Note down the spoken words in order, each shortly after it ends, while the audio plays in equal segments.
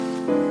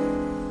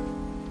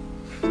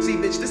See,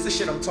 bitch, this the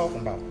shit I'm talking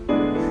about.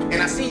 And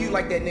I seen you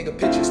like that nigga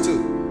pictures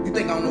too. You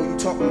think I don't know what you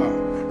talking about?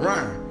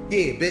 Ryan,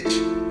 yeah, bitch.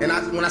 And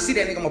when I see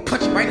that nigga, I'm gonna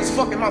punch him right in his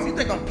fucking mouth. You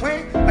think I'm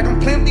playing? Like I'm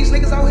playing with these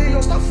niggas out here,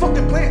 yo? Stop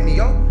fucking playing me,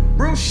 yo.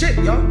 Real shit,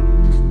 yo.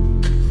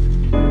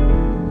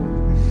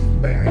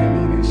 Man, I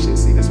ain't mean that shit.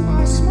 See, that's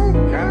why I smoke,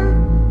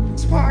 yo.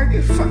 That's why I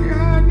get fucking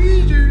high. I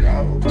need you,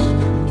 yo.